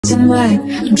tonight.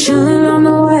 I'm chillin' on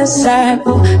the west side.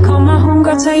 Oh, call my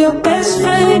homegirl, tell your best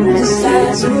friend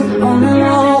besides you. On the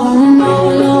low, no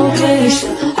location.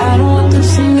 I don't want them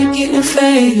seeing me getting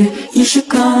faded. You should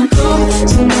come through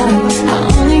tonight. I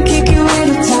only kick you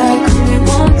with a tie. Cause they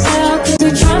won't tell, cause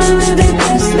they're trying to live their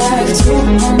best life too.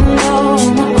 On the low,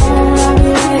 on my own, I'll be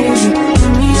waiting.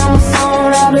 Put me on the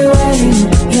phone, I'll be waiting.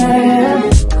 Yeah,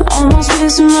 almost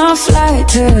missing my flight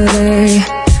today.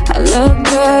 I look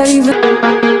good even.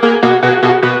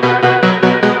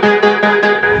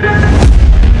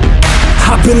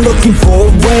 I've been looking for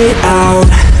a way out.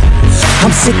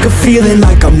 I'm sick of feeling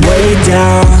like I'm way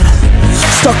down,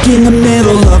 stuck in the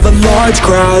middle of a large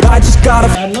crowd. I just gotta.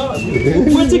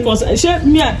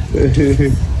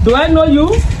 Do I know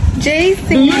you? Jason.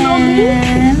 Do you know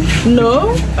me?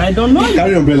 No, I don't know you.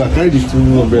 Carry umbrella, carry this two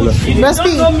umbrella.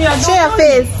 Rusty, share your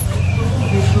face.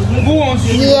 Who wants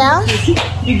you? Yeah.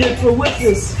 You did for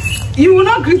witness. You will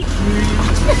not greet.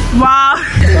 Wow.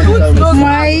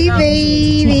 My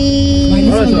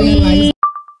baby.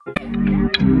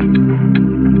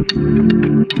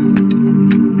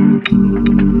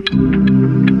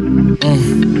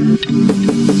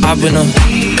 I've been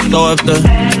throw up the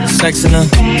sex in her.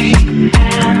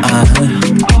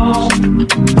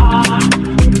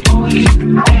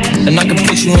 And I can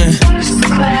put you in.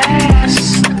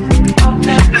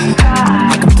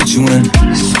 I can put you in.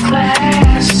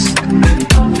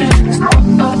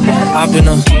 I've been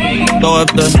throw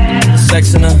up the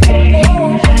sex in her.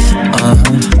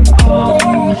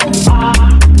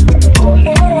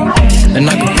 And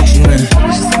I can put you in.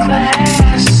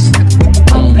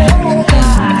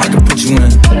 I can put you in.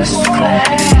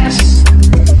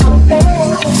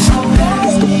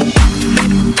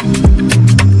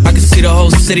 I can see the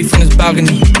whole city from this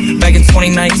balcony. Back in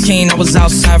 2019, I was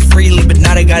outside freely, but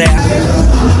now they got it out.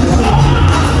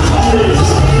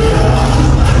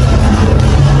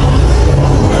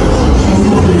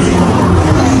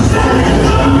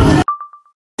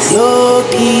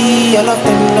 Yogi, all of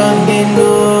them done they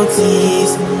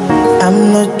notice. I'm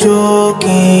not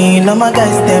joking, all my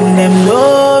guys, them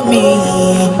know me.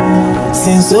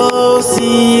 Since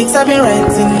 06, I've been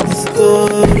writing this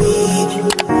story.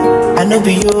 I know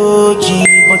be OG,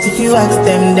 but if you ask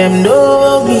them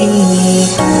know me.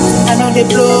 I know they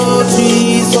blow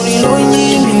trees, only know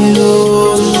me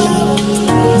low.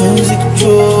 Music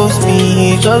chose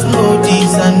me, just know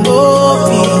this and know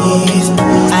peace.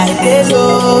 I get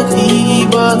lonely,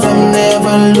 but I'm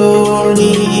never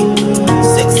lonely.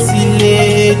 Sexy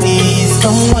ladies,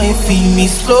 come and feel me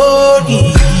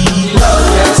slowly. Love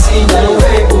can see no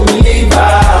way to believe her.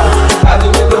 I do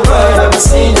with the word I'm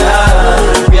saying her.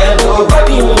 We are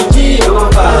nobody will give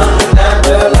over. And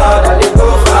the Lord that they go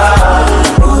far.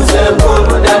 Who's the bold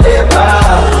that they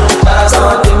bar? That's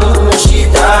how they move the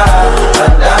shit out.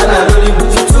 And then I really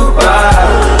put you too far.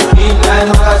 Midnight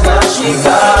was not shit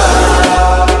out.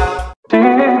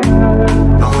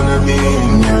 I wanna be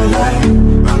in your life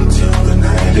until the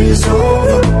night is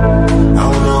over. I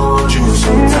wanna hold you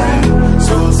so tight,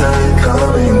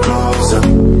 coming closer.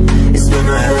 It's been a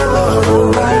hell of a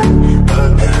ride,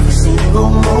 but every single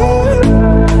moment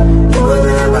you were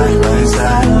there by my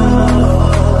side.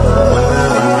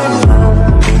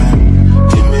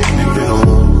 You make me feel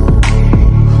low,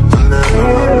 I'm never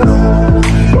alone.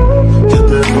 You're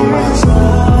there for my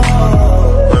soul,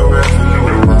 wherever you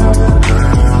are,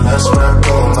 girl, that's where I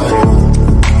call my own.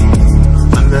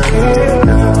 Whenever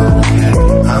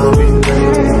I'll be there.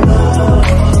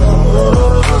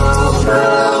 I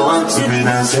want to be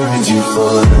dancing with you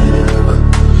forever.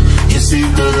 You see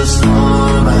through the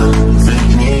storm and take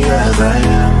me as I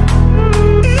am.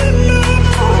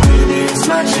 Baby, it's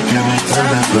magic and we turn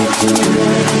that look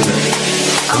together.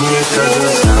 Come here,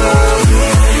 cause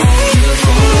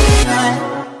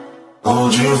I'll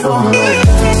hold you for a night.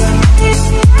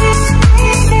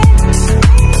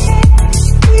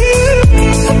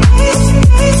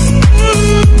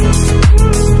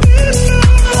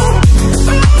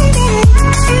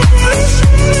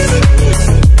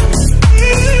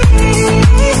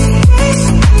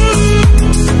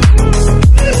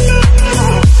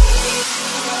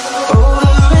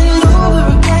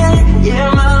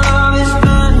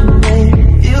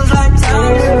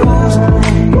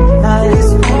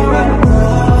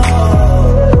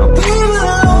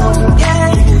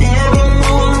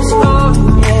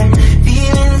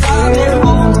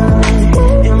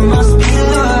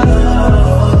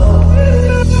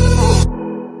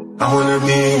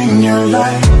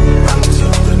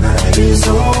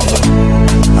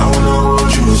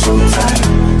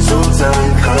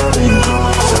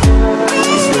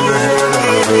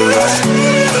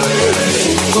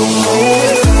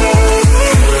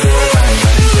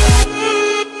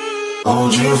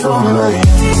 hold you for life.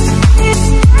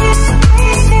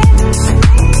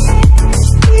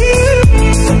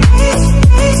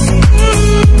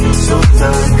 So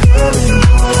time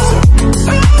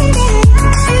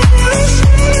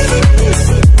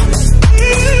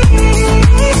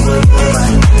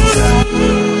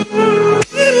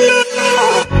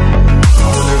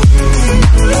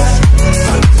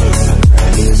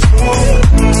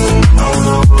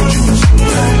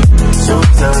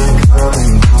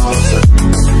coming closer.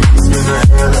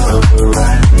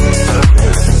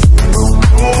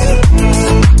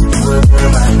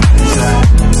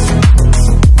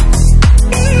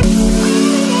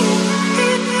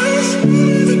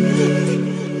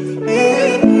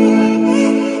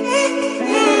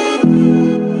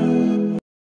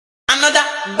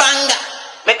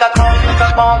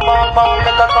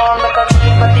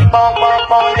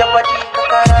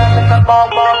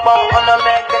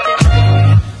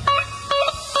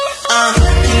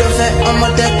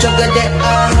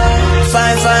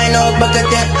 Fine, oh, back at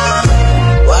that,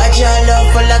 watch your love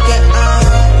for like it,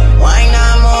 why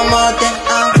not more than,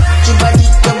 your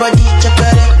body,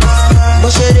 chocolate, but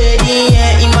you're ready,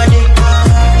 yeah, in my day,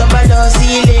 the bad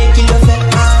see, kill of it,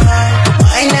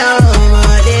 why now,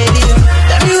 my lady,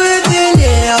 tell me what's in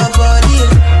there, body,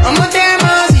 I'm a damn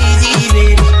easy,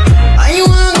 baby, I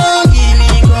want to give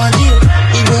me control,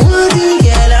 even one thing,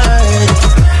 girl,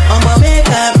 I'ma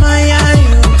make up my eye,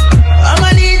 I'ma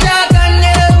need that.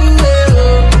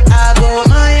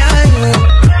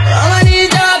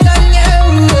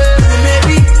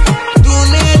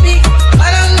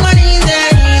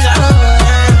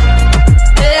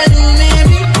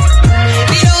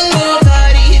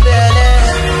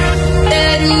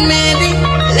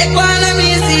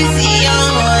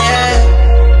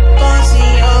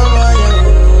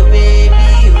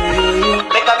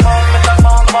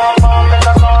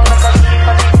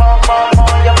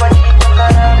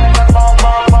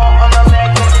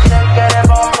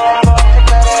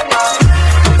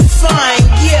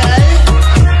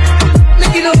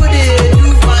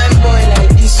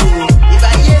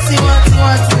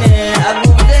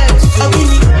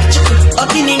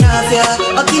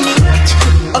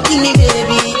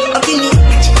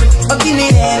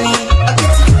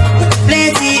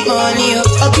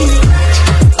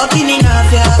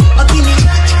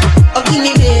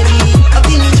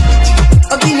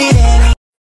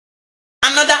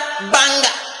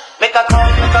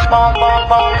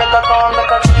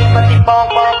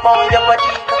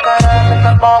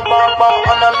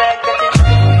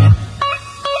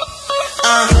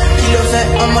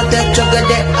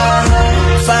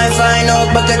 Fine, oh,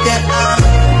 back at that,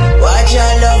 watch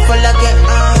your love for like it,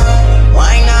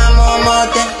 why not more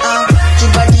than, your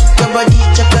body,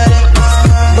 chocolate,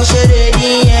 but you're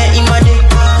ready, yeah, in my day,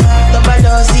 the bad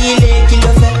see, kill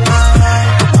of it,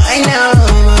 why now,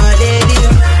 my lady,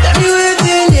 tell me what's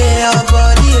in there,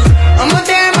 body, I'm a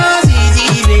damn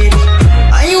easy, baby,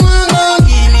 I want to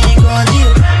give me control,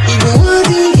 even one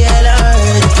thing, girl,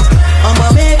 I'ma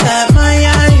make up my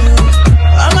eye,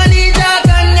 I'ma need that.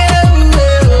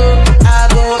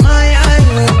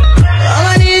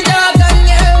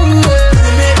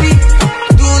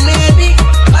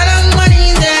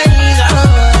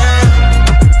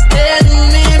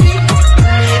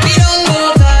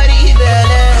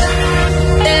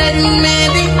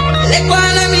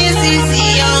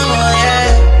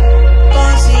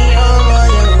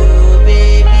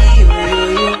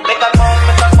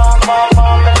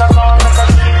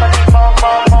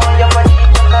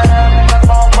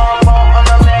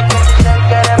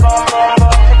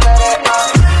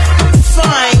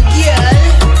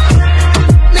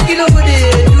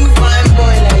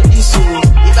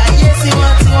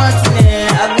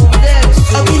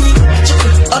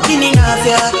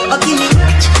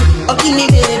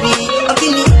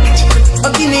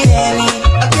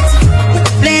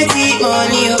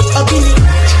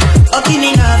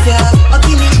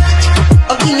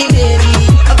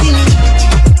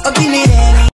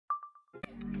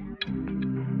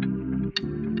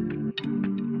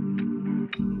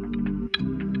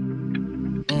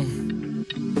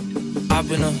 Hop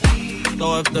in her,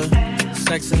 throw up the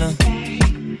sex in her.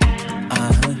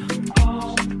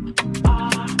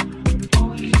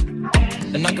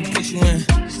 And I can put you in.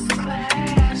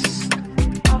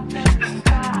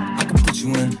 I can put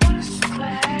you in.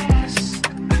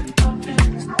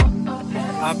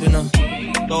 Hop in her,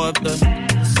 throw up the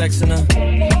sex in her.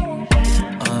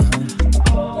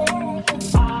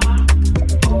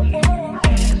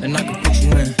 And I can put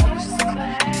you in.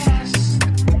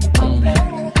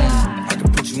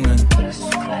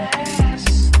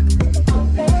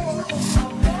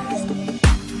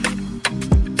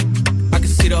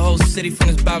 whole city from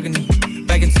this balcony.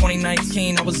 Back in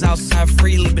 2019, I was outside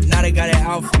freely, but now they got it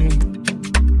out for me.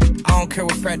 I don't care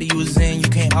what frat you was in, you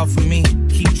can't out for me.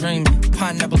 Keep dreaming,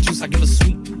 pineapple juice, I give a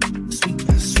sweet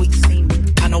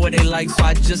semen. I know what they like, so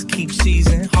I just keep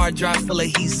cheesing. Hard drive full of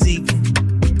heat seeking.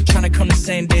 Tryna come the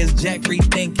same day as Jack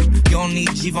rethinking. You don't need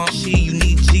Givenchy, you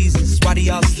need Jesus. Why do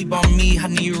y'all sleep on me? I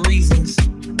need reasons.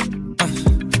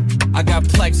 I got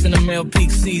plex in the mail peak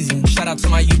season. Shout out to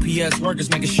my UPS workers,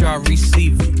 making sure I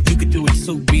receive it. You could do it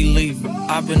too, believe it.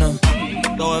 I've been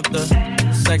throw up the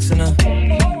sex in a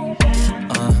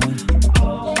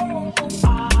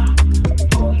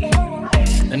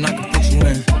and I can put you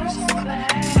in.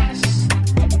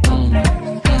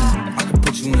 I can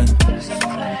put you in.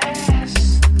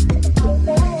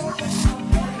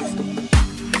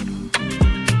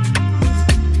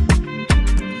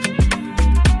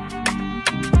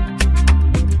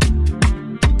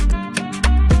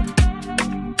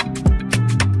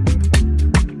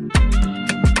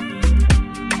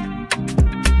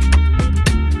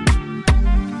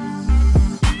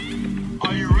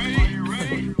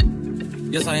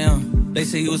 Yes, I am. They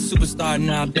say you a superstar,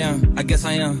 now damn, I guess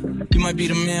I am. You might be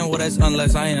the man, well that's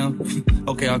unless I am.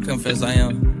 Okay, I'll confess I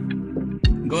am.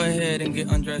 Go ahead and get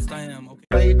undressed, I am.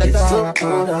 Okay.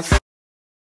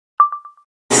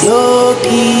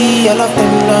 Low-key, all of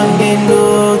them done they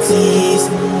notice.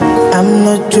 I'm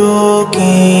not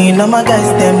joking, all my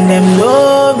guys, them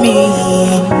know me.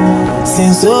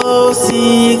 Since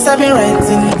 06, I've been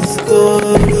writing the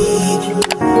story.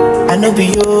 I know be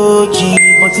OG,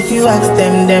 but if you ask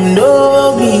them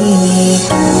know me.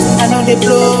 I know they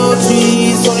blow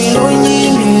trees, so they know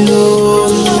me low.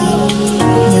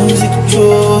 Music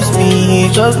chose me,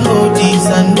 just know this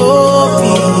and know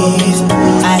peace.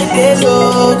 I dey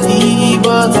lonely,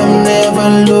 but I'm never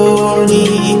lonely.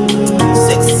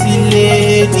 Sexy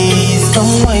ladies,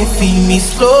 come and feel me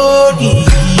slowly.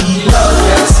 Love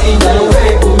can see no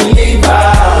way to believe I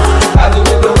do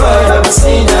with the world I'm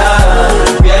seeing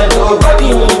now. We are nobody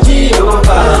will be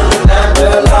over. Now the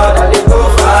Lord I live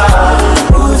over.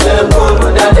 Who's the boy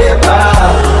that they buy?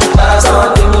 That's all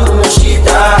they need to shit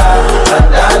out. And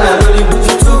then I really put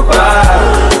you to buy.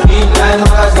 In line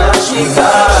was not shit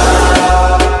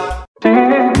out.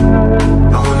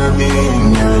 I wanna be in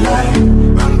your life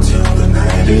until the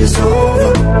night is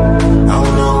over. I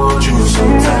wanna hold you so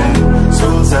tight,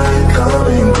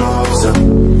 coming closer.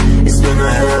 It's been a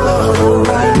hell of a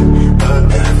ride, but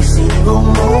every single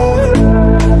moment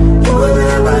you were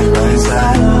there by my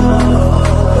side.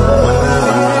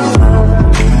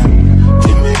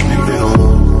 You make me feel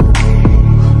low.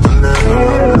 I'm never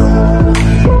alone.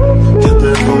 Get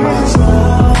there for my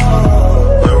soul.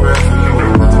 Wherever you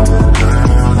are,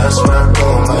 girl, that's where I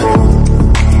call my own.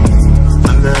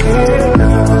 I'm never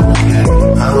down.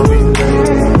 I'll be there.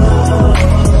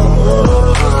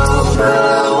 I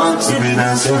want to be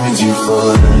dancing with you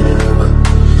forever.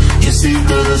 You see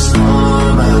through the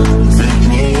storm, take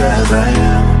me as I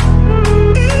am.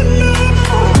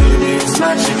 Baby, it's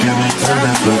magic, you make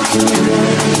time to look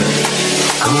together.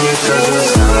 Come here,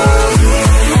 cause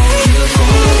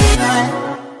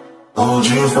I'll hold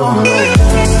you for my life.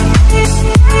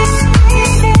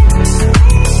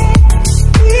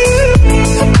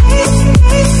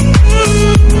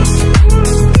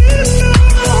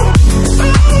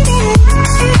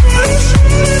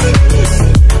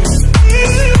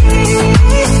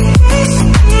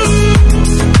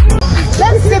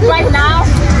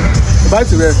 Bye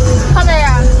to where? Come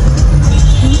here.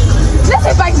 Let's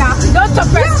say bye now. Don't talk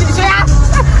first. Yeah.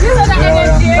 You know that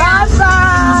energy. Bye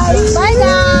bye. Bye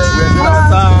now.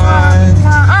 Bye.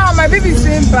 Oh, my baby's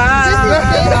saying bye.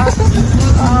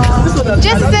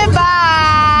 Just say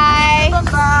bye.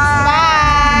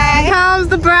 Bye. Here comes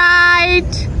the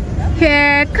bride.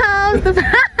 Here comes the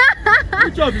bride.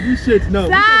 Which one did you shake now?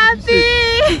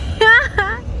 Safi.